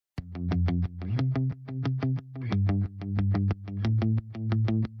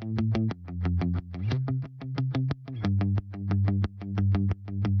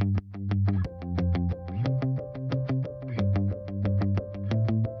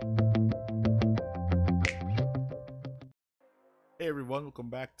everyone, welcome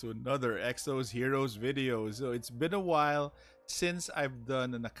back to another Exos Heroes video. So it's been a while since I've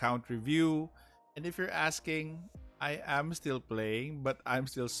done an account review, and if you're asking, I am still playing, but I'm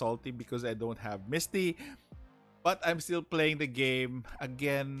still salty because I don't have Misty, but I'm still playing the game.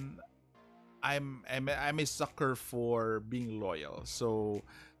 Again, I'm a sucker for being loyal. So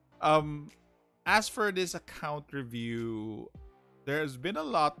um as for this account review, there's been a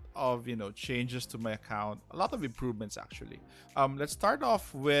lot of changes to my account, a lot of improvements actually. Let's start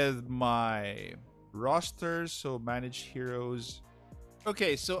off with my roster. So manage heroes.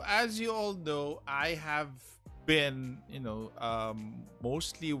 Okay, so as you all know, I have been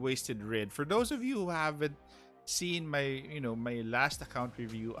mostly wasted red. For those of you who haven't seen my my last account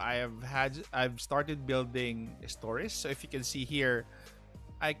review, I've started building stories. So if you can see here,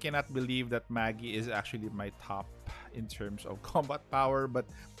 I cannot believe that Maggie is actually my top in terms of combat power. But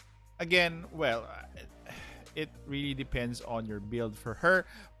again, well, it really depends on your build for her.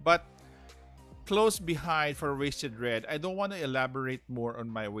 But close behind for Wasted Red, I don't want to elaborate more on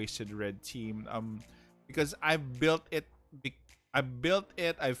my Wasted Red team. Because I've built it. I built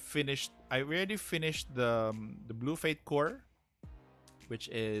it. I've finished. I already finished the Blue Fate Core, which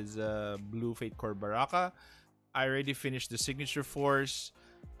is Blue Fate Core Baraka. I already finished the Signature Force.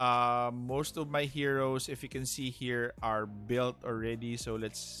 Most of my heroes, if you can see here, are built already. So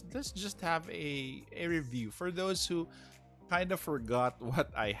let's just have a review for those who kind of forgot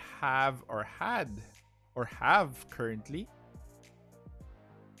what I have or had or have currently.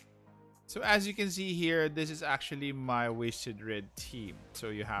 So as you can see here, this is actually my Wasted Red team. So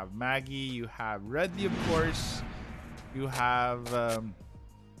you have Maggie, you have Redley, of course, you have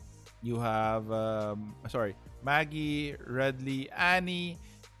sorry, Maggie, Redley, Annie.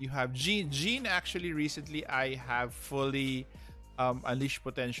 You have Jean. Jean, actually, recently I have fully unleashed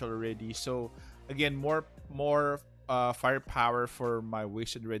potential already. So again, more firepower for my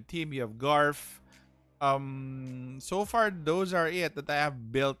Wasted Red team. You have Garf. So far those are it that I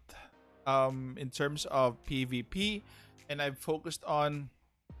have built in terms of PvP, and I've focused on.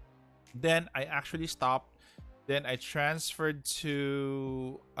 Then I actually stopped. Then I transferred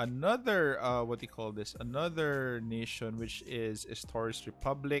to another what do you call this? Another nation, which is Estoris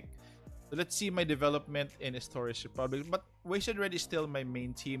Republic. So let's see my development in Estoris Republic. But Wasted Red is still my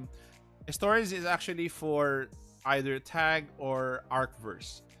main team. Estoris is actually for either tag or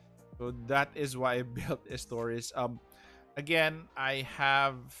Arcverse. So that is why I built Estoris. Again, I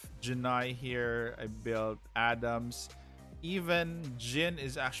have Janai here. I built Adams. Even Jin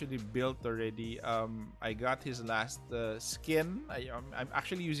is actually built already. I got his last skin. I'm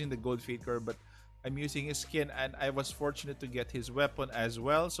actually using the gold fate core, but I'm using his skin, and I was fortunate to get his weapon as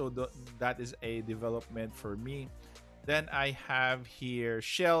well. So that is a development for me. Then I have here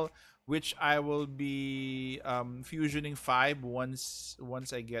Shell, which I will be fusioning 5 once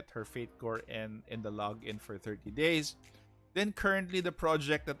I get her fate core and in the login for 30 days. Then currently the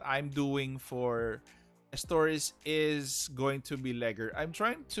project that I'm doing for Stories is going to be Legger. I'm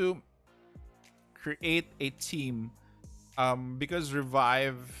trying to create a team because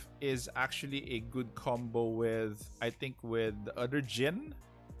Revive is actually a good combo with, I think, with the other Jin,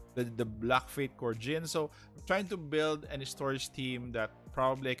 the Black Fate Core Jin. So I'm trying to build an storage team that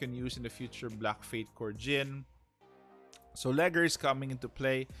probably I can use in the future, Black Fate Core Jin. So Legger is coming into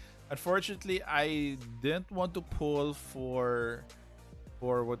play. Unfortunately, I didn't want to pull for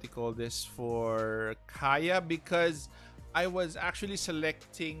what you call this, for Kaya, because I was actually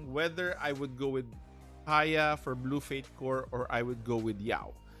selecting whether I would go with Kaya for Blue Fate Core or I would go with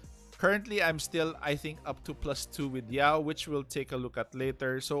Yao. Currently, I'm still, I think, up to +2 with Yao, which we'll take a look at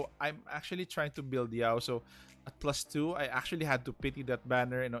later. So I'm actually trying to build Yao. So at +2, I actually had to pity that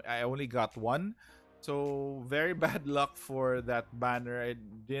banner, and I only got one. So very bad luck for that banner. I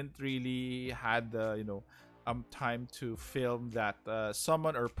didn't really had the time to film that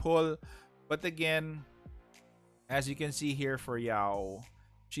summon or pull. But again, as you can see here for Yao,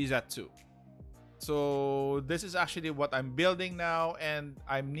 she's at 2. So this is actually what I'm building now, and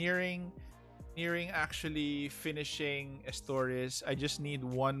I'm nearing actually finishing Estoris. I just need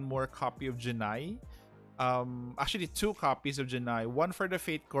one more copy of Janai. Actually 2 copies of Janai. One for the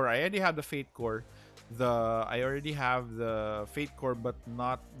Fate Core. I already have the Fate Core. I already have the Fate Core, but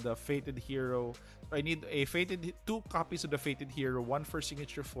not the Fated Hero. So I need a 2 copies of the Fated Hero, one for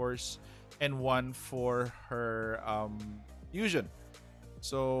Signature Force and one for her fusion.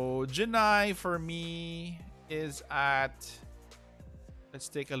 So Janai for me is at, let's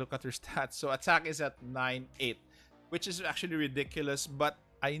take a look at her stats. So attack is at 9-8, which is actually ridiculous, but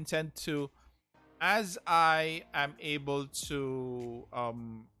I intend to, as I am able to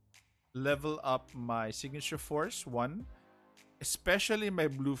level up my Signature Force 1, especially my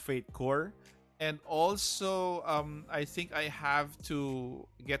Blue Fate core. And also, I think I have to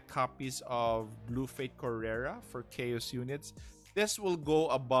get copies of Blue Fate Correra for Chaos units. This will go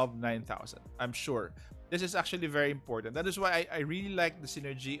above 9,000, I'm sure. This is actually very important. That is why I really like the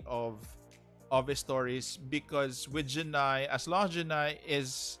synergy of his stories, because with Janai, as long as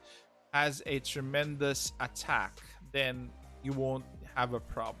Janai has a tremendous attack, then you won't have a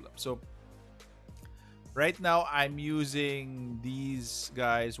problem. So right now I'm using these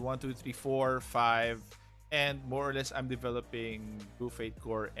guys, one, two, three, four, five, and more or less I'm developing Blue Fate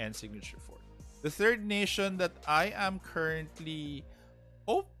Core and Signature Fort. The third nation that I am currently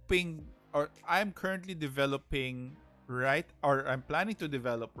hoping, or I'm currently developing right, or I'm planning to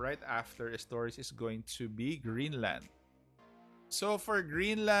develop right after Stories, is going to be Greenland. So for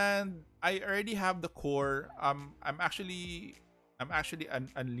Greenland, I already have the core. I'm actually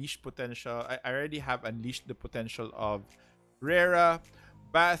unleashed potential. I already have unleashed the potential of Rera.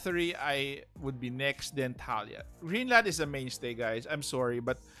 Bathory, I would be next, then Talia. Greenland is a mainstay, guys. I'm sorry,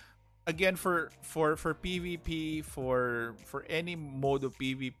 but again, for PvP, for any mode of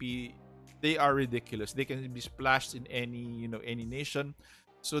PvP, they are ridiculous. They can be splashed in any nation.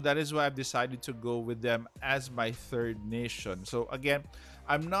 So that is why I've decided to go with them as my third nation. So again,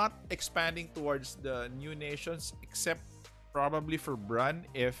 I'm not expanding towards the new nations, except probably for Brun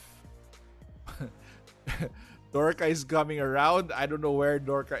if Dorka is coming around. I don't know where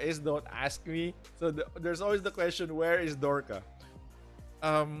Dorka is. Don't ask me. So there's always the question, where is Dorka?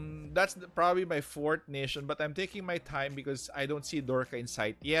 That's probably my fourth nation, but I'm taking my time because I don't see Dorka in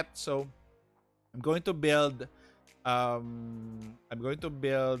sight yet. So I'm going to build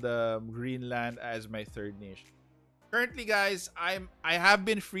Greenland as my third nation. Currently, guys, I have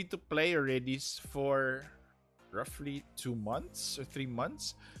been free to play already for roughly 2 months or 3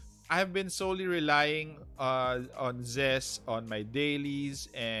 months. I have been solely relying on Zes on my dailies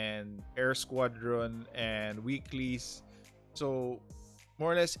and Air Squadron and weeklies. So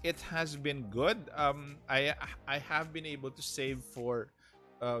more or less, it has been good. I have been able to save for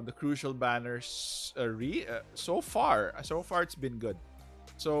the crucial banners so far. So far, it's been good.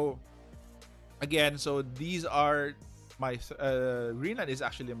 So again, so these are my Greenland is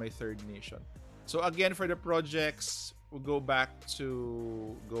actually my third nation. So again, for the projects, we'll go back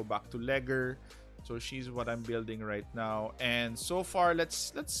to Legger. So she's what I'm building right now. And so far,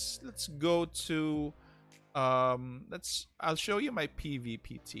 let's go to I'll show you my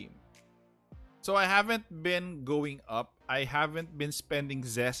PvP team. So I haven't been going up. I haven't been spending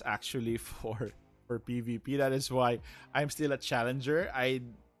Zest actually for PvP. That is why I'm still a challenger. I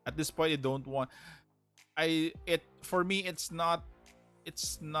At this point I don't want for me it's not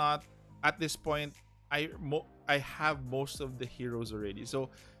at this point. I have most of the heroes already. So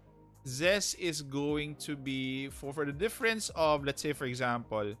Zest is going to be for the difference of, let's say for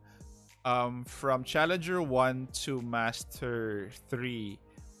example, from Challenger 1 to Master 3.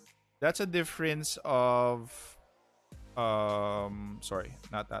 That's a difference of sorry,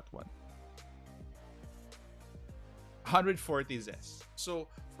 not that one. 140 Zest. So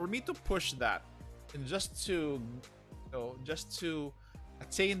for me to push that and just to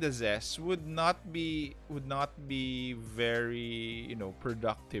attain the Zest would not be very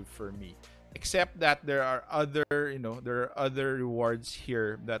productive for me, except that there are other rewards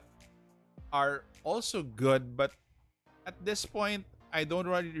here that are also good, but at this point I don't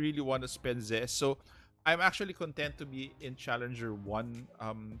really want to spend Zest. So I'm actually content to be in Challenger 1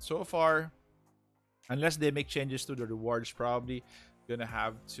 so far, unless they make changes to the rewards. Probably gonna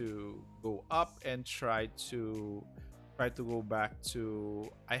have to go up and try to go back to.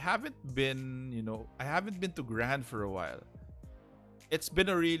 I haven't been to Grand for a while. It's been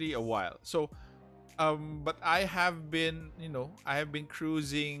a while. So but I have been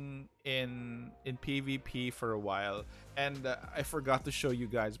cruising in PvP for a while, and I forgot to show you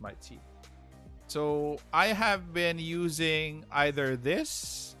guys my team. So I have been using either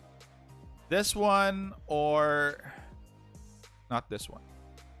this one, or not this one.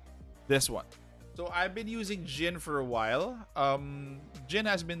 This one. So I've been using Jin for a while. Jin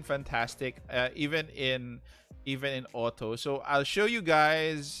has been fantastic, even in auto. So I'll show you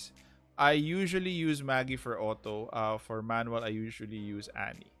guys. I usually use Maggie for auto. For manual, I usually use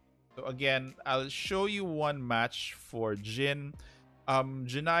Annie. So again, I'll show you one match for Jin.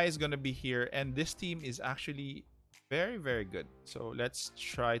 Janai is gonna be here, and this team is actually very, very good. So let's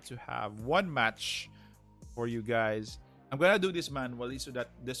try to have one match for you guys. I'm gonna do this manually so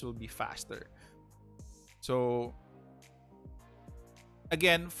that this will be faster. So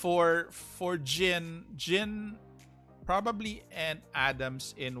again, for Jin probably, and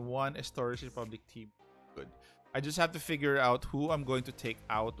Adams in one Storage Republic team, good. I just have to figure out who I'm going to take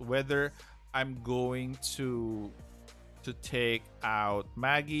out, whether I'm going to take out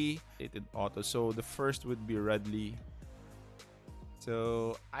Maggie. It in auto. So the first would be Redley.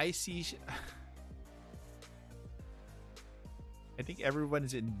 So I see. I think everyone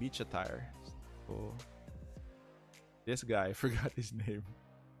is in beach attire. So this guy, I forgot his name.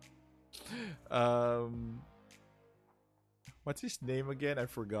 Um, what's his name again? I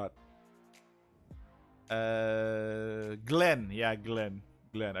forgot. Glenn. Yeah, Glenn.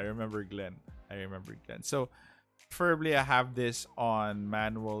 Glenn. I remember Glenn. I remember Glenn. So preferably I have this on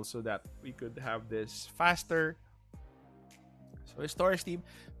manual so that we could have this faster. So storage team.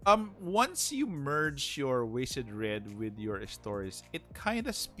 Once you merge your wasted red with your stories, it kind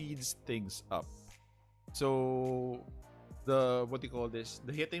of speeds things up. So the what do you call this?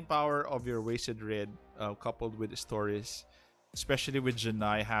 The hitting power of your wasted red, coupled with the stories, especially with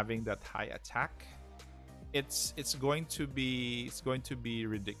Janai having that high attack, it's going to be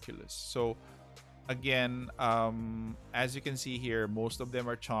ridiculous. So again, as you can see here, most of them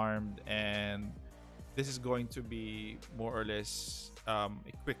are charmed, and this is going to be more or less a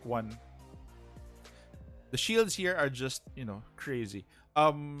quick one. The shields here are just crazy.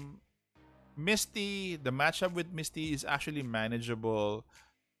 Misty, the matchup with Misty is actually manageable.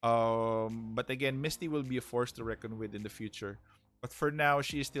 But again, Misty will be a force to reckon with in the future. But for now,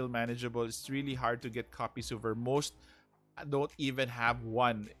 she is still manageable. It's really hard to get copies of her. Most don't even have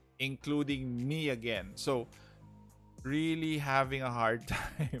one, including me again. So really having a hard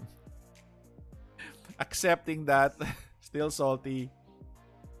time accepting that. Still salty,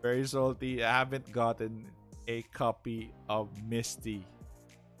 very salty. I haven't gotten a copy of Misty.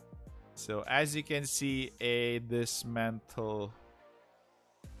 So as you can see, a dismantle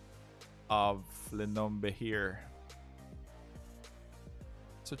of Lenombe here.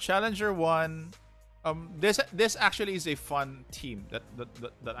 So Challenger 1, this actually is a fun team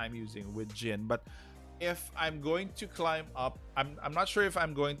that I'm using with Jin. But if I'm going to climb up, I'm not sure if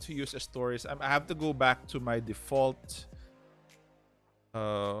I'm going to use a stories. I have to go back to my default.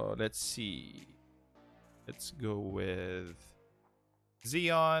 Let's see. Let's go with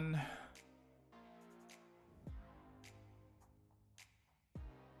Xeon.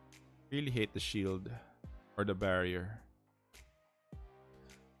 Really hate the shield or the barrier.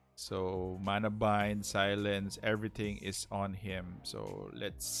 So mana bind, silence, everything is on him. So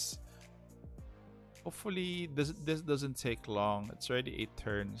let's hopefully this doesn't take long. It's already 8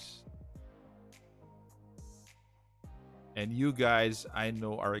 turns. And you guys, I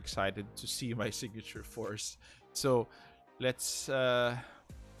know, are excited to see my signature force. So let's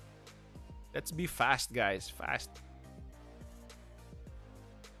be fast, guys. Fast.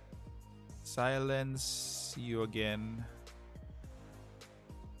 Silence. See you again.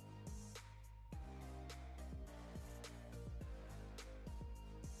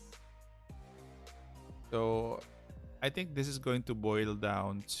 So I think this is going to boil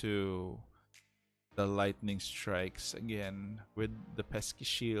down to the lightning strikes again with the pesky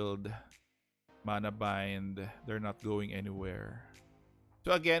shield, mana bind. They're not going anywhere.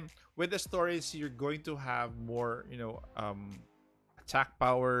 So again, with the stories, you're going to have more, attack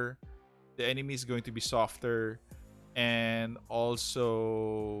power. The enemy is going to be softer, and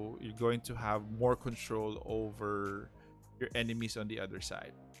also you're going to have more control over your enemies on the other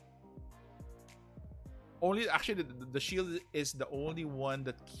side. Only actually the shield is the only one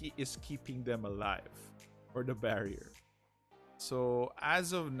that is keeping them alive, or the barrier. So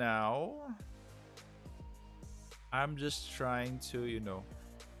as of now, I'm just trying to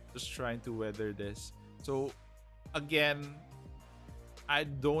weather this. So again, I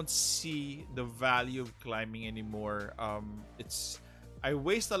don't see the value of climbing anymore. I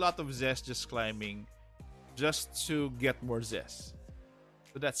waste a lot of zest just climbing, just to get more zest.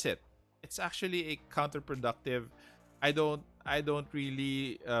 So that's it. It's actually a counterproductive. I don't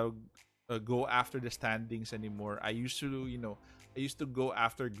really go after the standings anymore. I used to go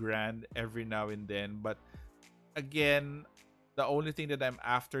after grand every now and then, but again, the only thing that I'm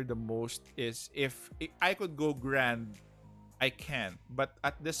after the most is if I could go grand, I can. But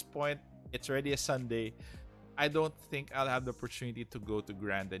at this point, it's already a Sunday. I don't think I'll have the opportunity to go to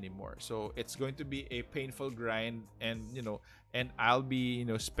grand anymore. So it's going to be a painful grind, and and I'll be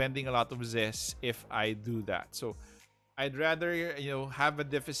spending a lot of zest if I do that. So I'd rather have a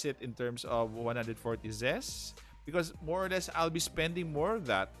deficit in terms of 140 zest, because more or less I'll be spending more of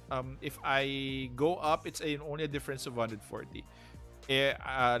that. If I go up, it's only a difference of 140.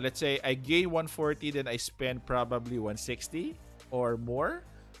 Let's say I gain 140, then I spend probably 160 or more.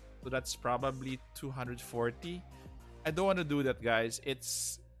 So that's probably 240. I don't want to do that, guys.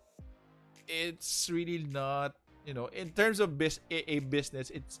 It's really not in terms of a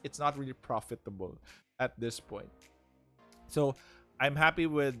business, it's not really profitable at this point. So I'm happy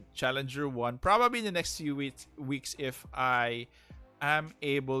with Challenger 1. Probably in the next few weeks if I am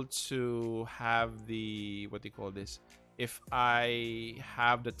able to have the, what do you call this? If I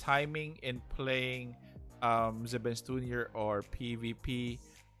have the timing in playing Zebenstunier or PvP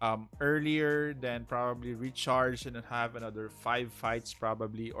earlier, then probably recharge and then have another 5 fights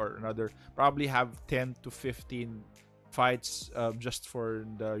probably, or another, probably have 10 to 15 fights just for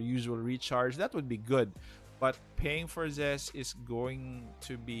the usual recharge. That would be good. But paying for Zest is going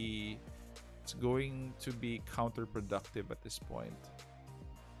to be, it's going to be counterproductive at this point.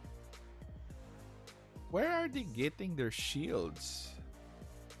 Where are they getting their shields?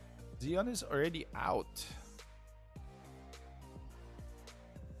 Xeon is already out.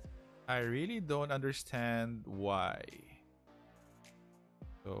 I really don't understand why.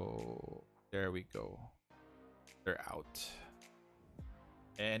 So there we go. They're out.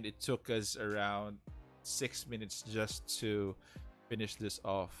 And it took us around 6 minutes just to finish this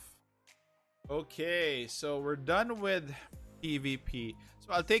off. Okay, so we're done with PvP.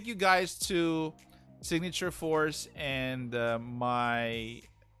 So I'll take you guys to Signature Force and my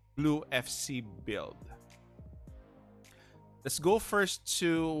Blue FC build. Let's go first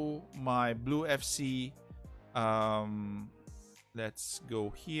to my Blue FC. Let's go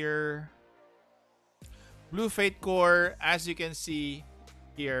here. Blue Fate Core, as you can see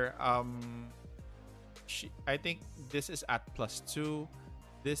here, I think this is at +2.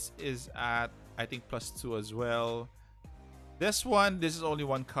 This is at, I think, +2 as well. This one, this is only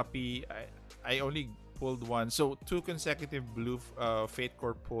one copy. I only pulled one. So 2 consecutive Blue Fate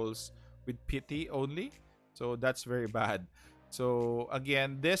Core pulls with pity only. So that's very bad. So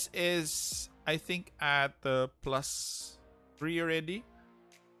again, this is, I think, at +3 already.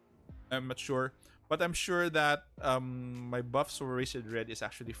 I'm not sure. But I'm sure that my buffs for Erased Red is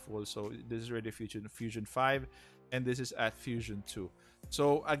actually full. So this is already Fusion 5. And this is at Fusion 2.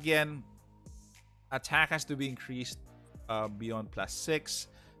 So again, attack has to be increased beyond +6.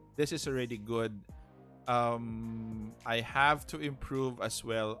 This is already good. I have to improve as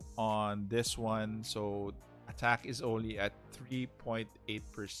well on this one. So attack is only at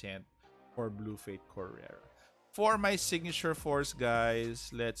 3.8% for Blue Fate Core Rare. For my Signature Force, guys,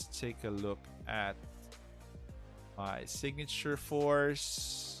 let's take a look at my Signature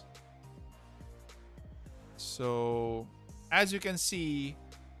Force. So as you can see,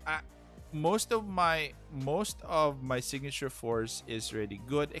 most of my Signature Force is really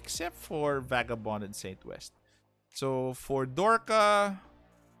good except for Vagabond and Saint West. So for Dorka,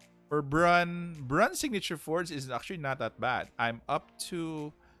 for Brun Signature Force is actually not that bad. I'm up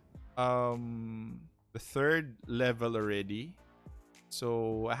to the 3rd level already.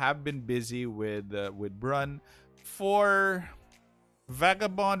 So I have been busy with Brun. For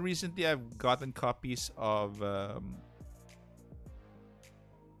Vagabond, recently I've gotten copies of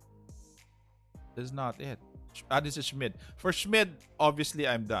this is not it. This is Schmid. For Schmid, obviously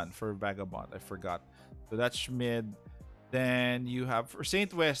I'm done. For Vagabond, I forgot. So that's Schmid. Then you have for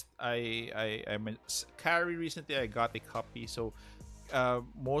Saint West, I'm carry recently I got a copy. So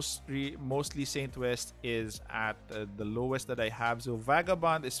mostly Saint West is at the lowest that I have. So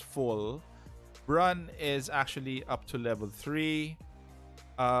Vagabond is full. Brun is actually up to level 3.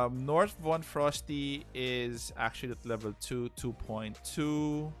 North Von Frosty is actually at level 2,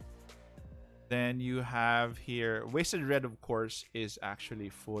 2.2. Then you have here Wasted Red, of course, is actually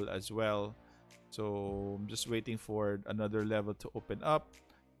full as well. So I'm just waiting for another level to open up.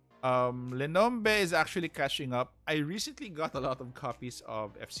 Lenombe is actually catching up. I recently got a lot of copies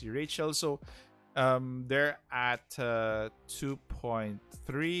of FC Rachel. So they're at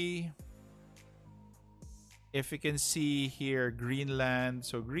 2.3. If you can see here, Greenland.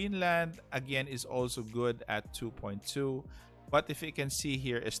 So Greenland, again, is also good at 2.2. But if you can see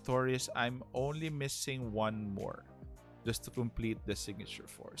here, Astorius, I'm only missing one more just to complete the Signature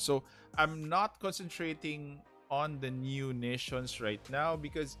Force. So I'm not concentrating on the new nations right now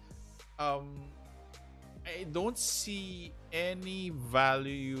because I don't see any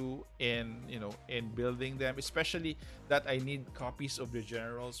value in in building them, especially that I need copies of the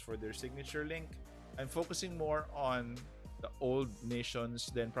generals for their signature link. I'm focusing more on the old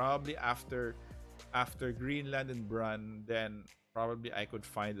nations. Then probably after Greenland and Brun, then probably I could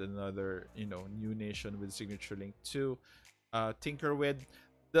find another new nation with signature link to tinker with.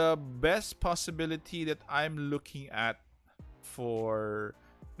 The best possibility that I'm looking at for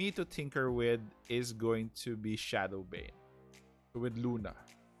me to tinker with is going to be Shadowbane with Luna.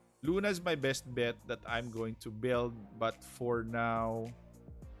 Luna is my best bet that I'm going to build, but for now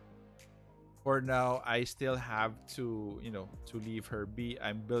For now, I still have to, to leave her be.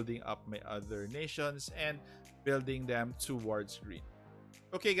 I'm building up my other nations and building them towards green.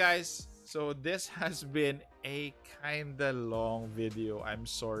 Okay, guys. So this has been a kinda long video. I'm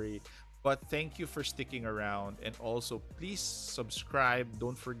sorry. But thank you for sticking around. And also, please subscribe.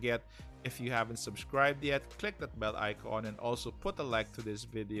 Don't forget, if you haven't subscribed yet, click that bell icon and also put a like to this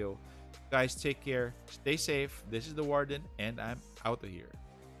video. Guys, take care. Stay safe. This is the Warden, and I'm out of here.